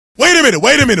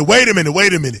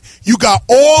minute. You got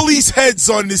all these heads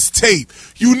on this tape.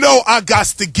 You know I got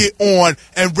to get on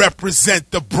and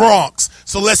represent the Bronx.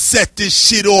 So let's set this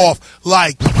shit off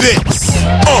like this.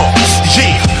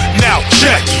 Yeah, now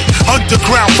check it.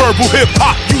 Underground verbal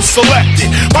hip-hop you selected.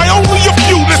 By only a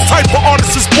few, this type of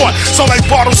artist is bought. So like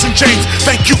Bottles and James,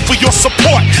 thank you for your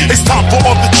support. It's time for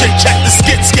all the chit-chat, the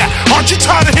skit-scat. Aren't you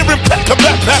tired of hearing black?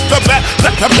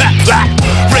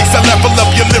 Raise the level of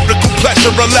your lyrical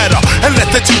pleasure, a letter, and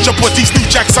let the teacher put these new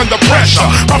jacks under pressure.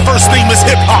 My first name is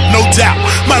hip-hop, no doubt.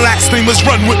 My last name is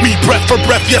Run With Me, breath for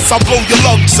breath. Yes, I'll blow your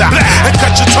lungs out and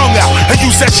cut your tongue out and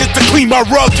use that shit to clean my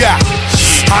rug out.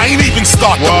 I ain't even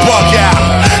start to bug out.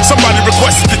 Somebody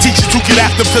requested the teacher to get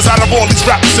active, cause out of all these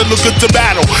rappers that look good to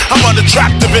battle, I'm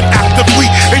unattractive and actively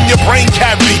in your brain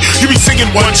cavity. You be singing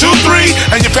 1, 2, 3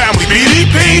 and your family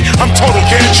BDP. I'm total,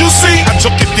 can't you see? I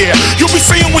took it there. You be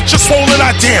saying with your swollen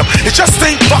eye, damn, it just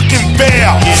ain't fucking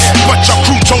fair. But your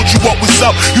crew told you what was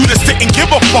up, you just didn't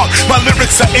give a fuck. My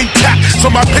lyrics are intact,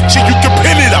 so my picture you can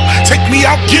pin it up. Take me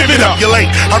out, give it up, you're late.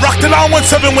 I rocked it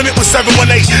 917 when it was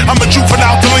 718. I'm a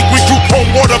juvenile delinquent group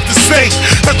homeboard of the state.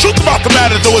 The truth about the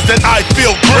matter though is that I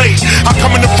feel great. I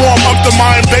come in the form of the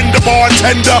mind bender,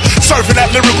 bartender, serving that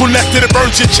lyrical nectar that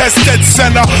burns your chest dead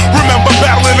center. Remember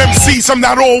battling MCs I'm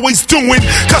not always doing,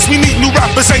 cause we need new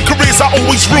rappers and careers I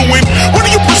always ruin. What are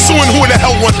you pursuing? Who in the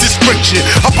hell want this friction?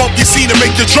 I bump your scene and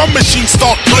make the drum machine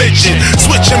start glitching.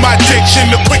 Switching my diction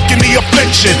to quicken the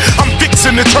affliction. I'm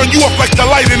fixing to turn you up like the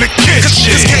light in the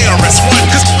kitchen. Cause KRS-One,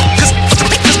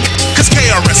 cause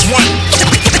KRS-One,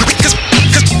 cause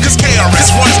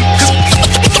KRS-One,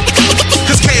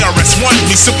 cause KRS-One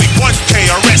means simply one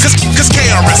KRS. Cause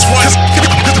KRS-One,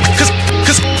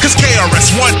 cause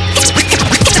KRS-One,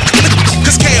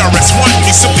 cause KRS-One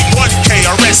means simply one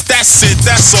KRS. That's it,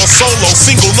 that's all solo,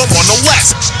 single, no more, no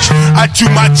less. I do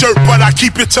my dirt, but I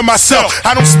keep it to myself.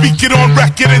 I don't speak it on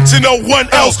record and to no one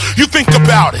else. You think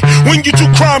about it. When you do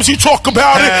crimes, you talk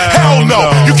about it? Hell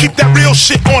no. You keep that real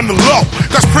shit on the low.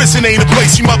 Cause prison ain't a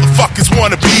place you motherfuckers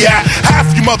wanna be at.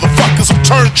 Half you motherfuckers will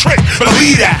turn trick.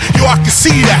 Believe that. Yo, I can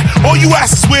see that. All you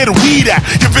ask is where the weed at.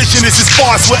 Your vision is as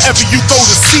far as wherever you go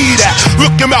to see that.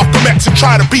 Look at Malcolm X and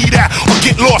try to be that. Or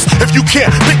get lost if you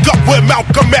can't pick up where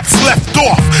Malcolm X left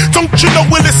off. Don't you know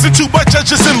we listen to by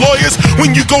judges and lawyers?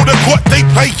 When you go to court, they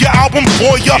play your album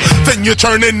for ya. Then you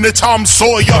turn into Tom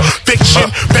Sawyer.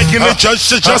 Fiction, begging the judge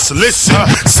to just listen.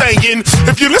 Saying,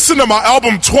 if you listen to my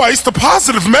album twice, the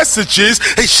positive message is,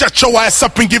 hey, shut your ass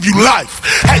up and give you life.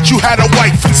 Had you had a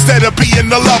wife instead of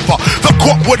being a lover, the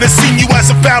court would have seen you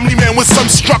as a family man with some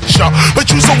structure.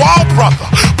 But you's a wild brother.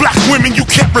 Black women, you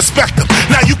can't respect them.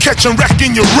 Now you catch and wreck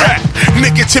in your rap.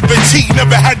 Negativity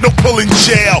never had no pull in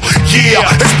jail. Yeah,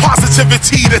 it's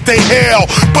positivity that they hail.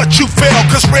 But you fail,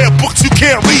 cause rare books you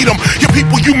can't read them. Your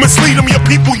people you mislead them, your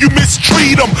people you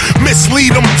mistreat them.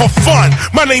 Mislead them for fun.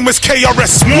 My name is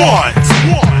KRS-One.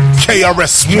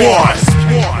 KRS-One.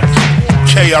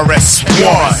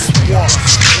 KRS-One.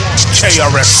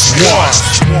 KRS-One.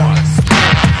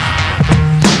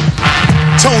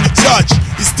 Tony Touch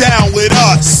is down with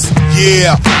us.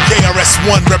 Yeah,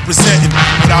 KRS-One representing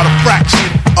without a fraction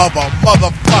of a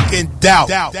motherfucking doubt.